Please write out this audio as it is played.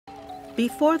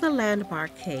Before the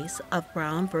landmark case of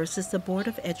Brown versus the Board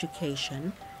of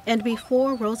Education, and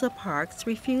before Rosa Parks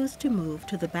refused to move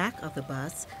to the back of the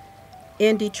bus,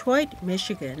 in Detroit,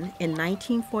 Michigan, in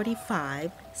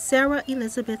 1945, Sara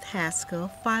Elizabeth Haskell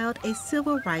filed a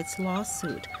civil rights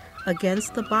lawsuit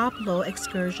against the Boblo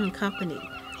Excursion Company,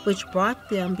 which brought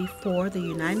them before the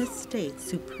United States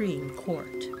Supreme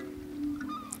Court.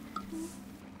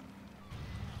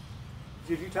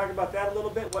 Did you talk about that a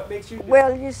little bit? What makes you?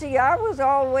 Well, you see, I was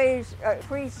always a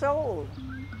free soul.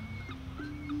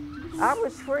 I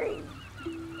was free.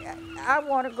 I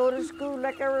want to go to school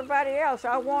like everybody else.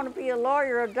 I want to be a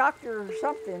lawyer, a doctor, or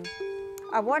something.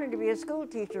 I wanted to be a school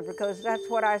teacher because that's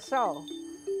what I saw.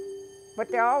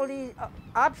 But all these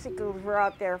obstacles were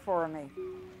out there for me.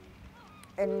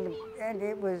 And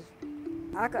it was,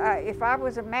 if I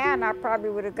was a man, I probably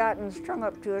would have gotten strung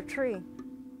up to a tree.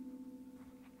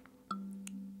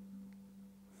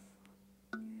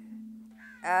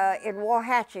 In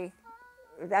Wauhatchie,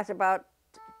 that's about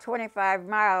 25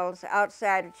 miles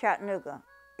outside of Chattanooga.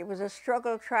 It was a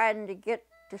struggle trying to get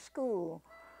to school.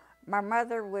 My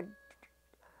mother would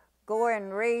go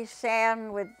and raise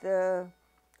sand with the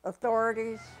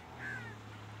authorities,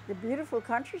 the beautiful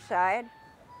countryside,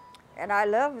 and I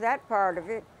love that part of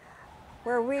it.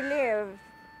 Where we lived,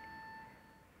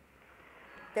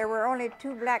 there were only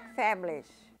 2 black families,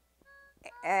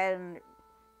 and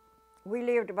we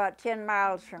lived about 10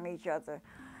 miles from each other.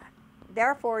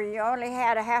 Therefore, you only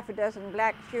had a half a dozen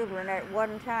black children at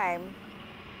one time.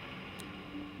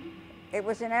 It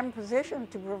was an imposition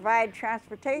to provide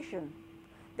transportation.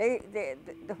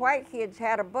 The white kids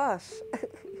had a bus,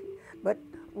 but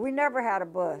we never had a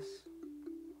bus.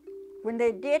 When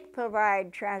they did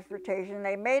provide transportation,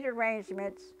 they made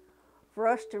arrangements for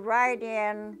us to ride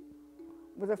in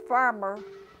with a farmer,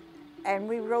 and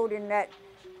we rode in that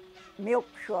milk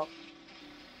truck.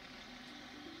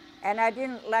 And I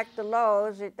didn't like the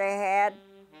laws that they had,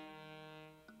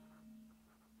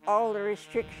 all the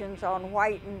restrictions on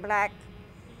white and black.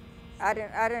 I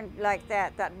didn't like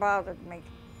that. That bothered me.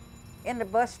 In the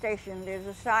bus station, there's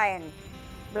a sign,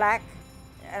 black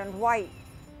and white.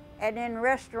 And in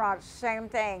restaurants, same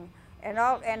thing. And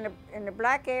in the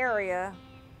black area,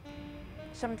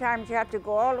 sometimes you have to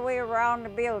go all the way around the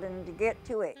building to get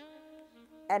to it.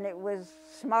 And it was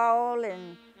small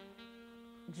and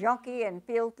junky and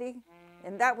filthy,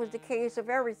 and that was the case of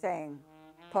everything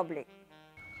public.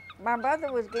 My mother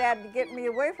was glad to get me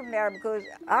away from there because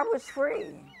I was free.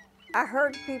 I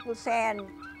heard people saying,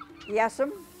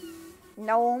 yes'm,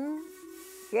 no'm,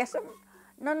 yes'm,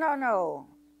 no, no, no.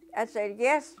 I said,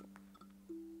 yes.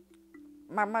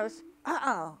 My mother said,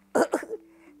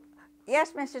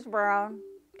 yes, Mrs. Brown.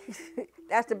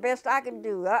 That's the best I can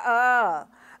do. I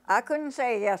couldn't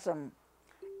say yes'm,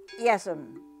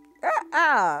 yes'm.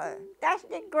 That's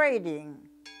degrading.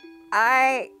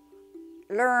 I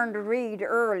learned to read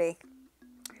early,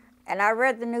 and I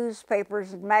read the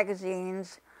newspapers and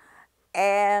magazines,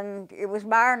 and it was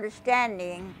my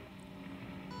understanding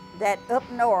that up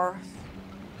north,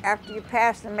 after you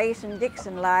pass the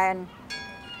Mason-Dixon line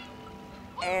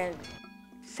and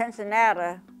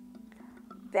Cincinnati,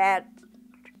 that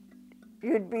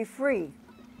you'd be free.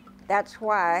 That's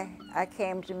why I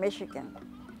came to Michigan.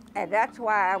 And that's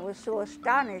why I was so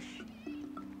astonished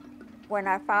when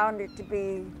I found it to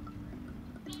be,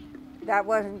 that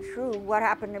wasn't true, what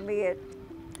happened to me at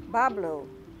Boblo.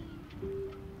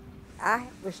 I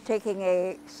was taking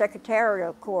a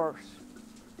secretarial course.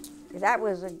 That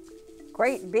was a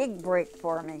great big break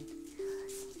for me.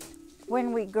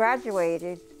 When we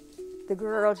graduated, the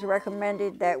girls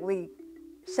recommended that we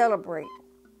celebrate.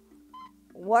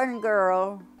 One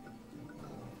girl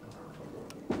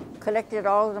collected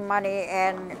all the money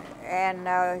and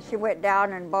she went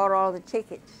down and bought all the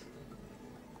tickets.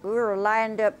 We were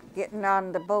lined up getting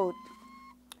on the boat,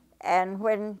 and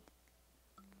when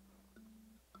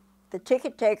the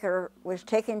ticket taker was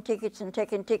taking tickets,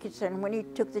 and when he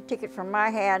took the ticket from my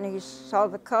hand, he saw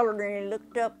the color and he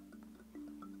looked up,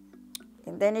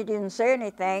 and then he didn't say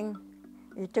anything.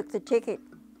 He took the ticket,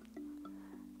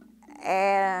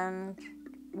 and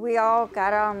we all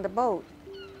got on the boat.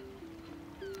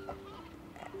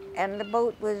 And the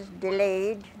boat was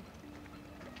delayed.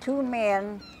 2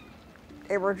 men,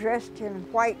 they were dressed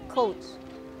in white coats,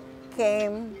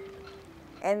 came,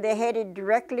 and they headed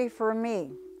directly for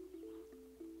me.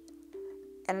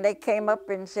 And they came up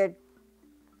and said,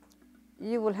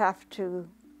 "You will have to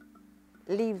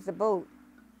leave the boat."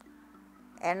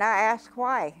 And I asked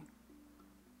why.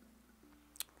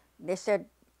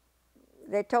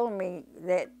 They told me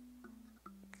that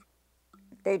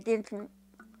they didn't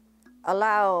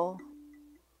allow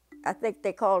I think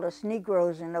they called us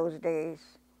Negroes in those days,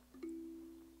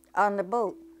 on the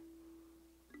boat.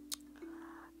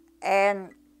 And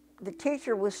the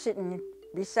teacher was sitting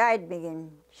beside me,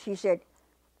 and she said,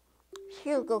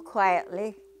 "She'll go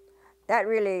quietly." That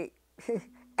really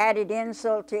added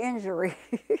insult to injury.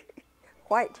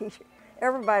 White teacher.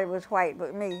 Everybody was white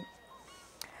but me.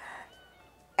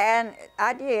 And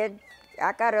I did.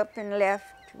 I got up and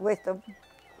left with them.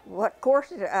 What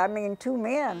course? I mean, 2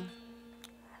 men.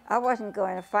 I wasn't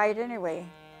going to fight anyway.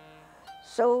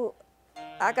 So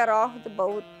I got off the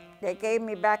boat. They gave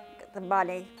me back the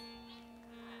money.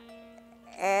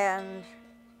 And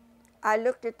I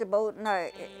looked at the boat, and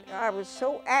I was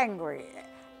so angry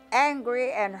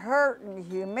and hurt and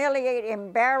humiliated,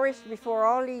 embarrassed before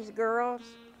all these girls.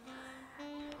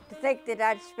 To think that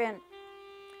I'd spent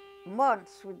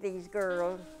months with these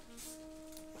girls,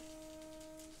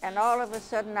 and all of a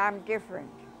sudden I'm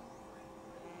different.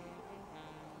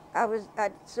 I was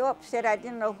so upset I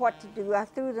didn't know what to do. I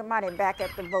threw the money back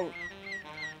at the boat.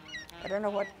 I don't know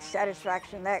what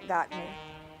satisfaction that got me.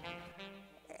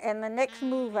 And the next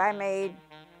move I made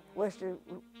was to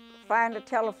find a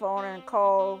telephone and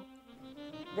call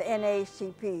the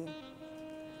NAACP.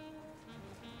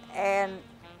 And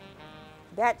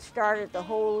that started the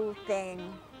whole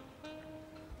thing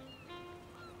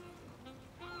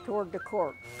toward the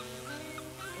court.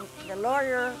 The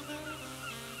lawyer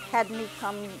had me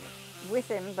come with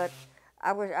him, but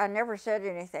I never said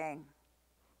anything.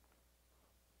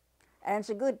 And it's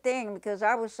a good thing, because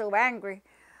I was so angry.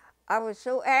 I was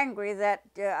so angry that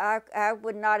I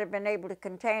would not have been able to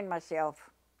contain myself.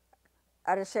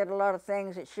 I'd have said a lot of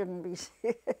things that shouldn't be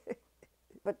said.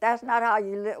 But that's not how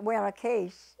you win a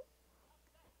case.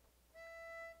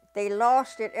 They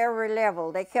lost at every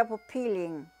level. They kept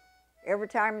appealing every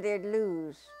time they'd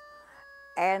lose.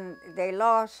 And they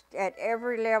lost at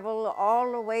every level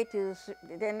all the way to,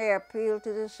 then they appealed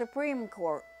to the Supreme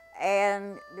Court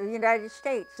and the United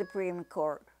States Supreme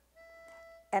Court.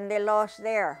 And they lost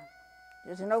there.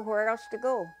 There's nowhere else to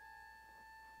go.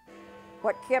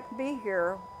 What kept me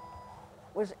here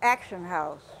was Action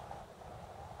House.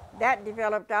 That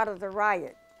developed out of the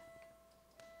riot.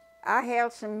 I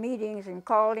held some meetings and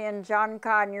called in John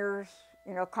Conyers,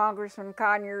 Congressman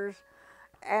Conyers,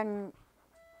 and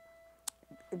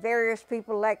various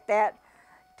people like that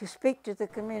to speak to the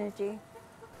community,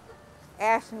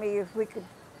 asked me if we could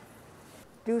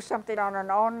do something on an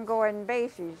ongoing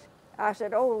basis. I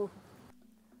said, "Oh,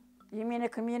 you mean a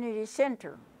community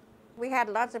center?" We had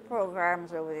lots of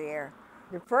programs over there.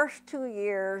 The first 2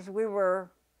 years we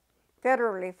were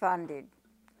federally funded.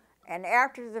 And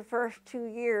after the first 2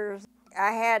 years,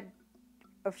 I had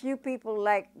a few people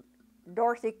like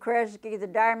Dorothy Kresge, the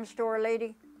dime store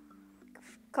lady,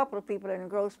 a couple of people in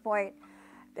Grosse Pointe,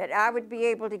 that I would be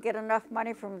able to get enough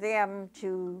money from them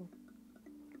to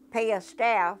pay a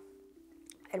staff.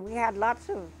 And we had lots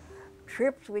of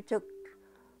trips we took,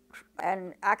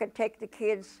 and I could take the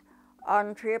kids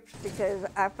on trips, because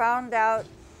I found out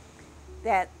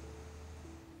that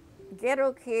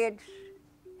ghetto kids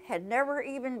had never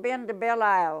even been to Belle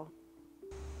Isle.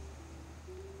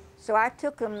 So I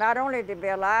took them not only to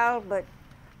Belle Isle, but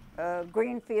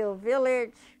Greenfield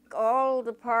Village, all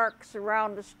the parks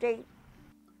around the state,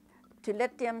 to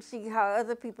let them see how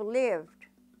other people lived.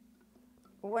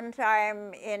 One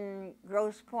time in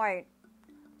Grosse Pointe,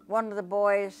 one of the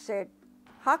boys said,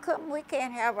 "How come we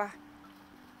can't have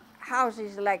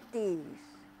houses like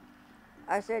these?"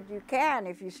 I said, "You can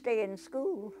if you stay in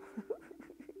school."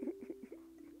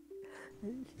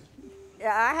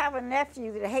 I have a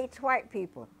nephew that hates white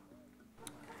people.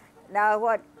 Now,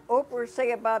 what Oprah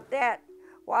say about that,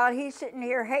 while he's sitting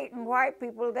here hating white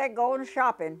people, they're going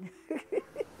shopping.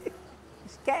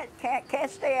 Can't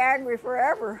stay angry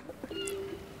forever.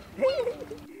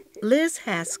 Liz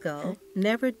Haskell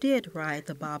never did ride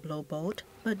the Boblo boat,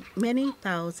 but many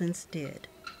thousands did.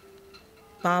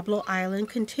 Boblo Island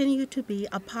continued to be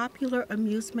a popular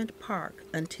amusement park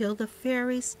until the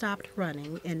ferry stopped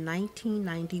running in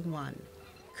 1991.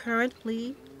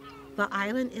 Currently, the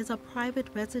island is a private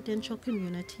residential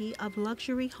community of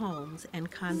luxury homes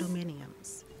and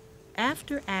condominiums.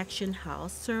 After Action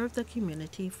House served the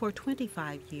community for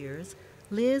 25 years,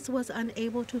 Liz was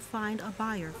unable to find a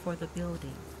buyer for the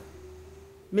building.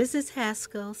 Mrs.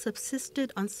 Haskell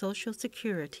subsisted on Social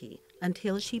Security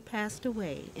until she passed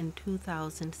away in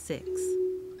 2006.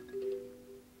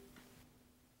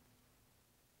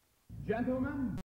 Gentlemen,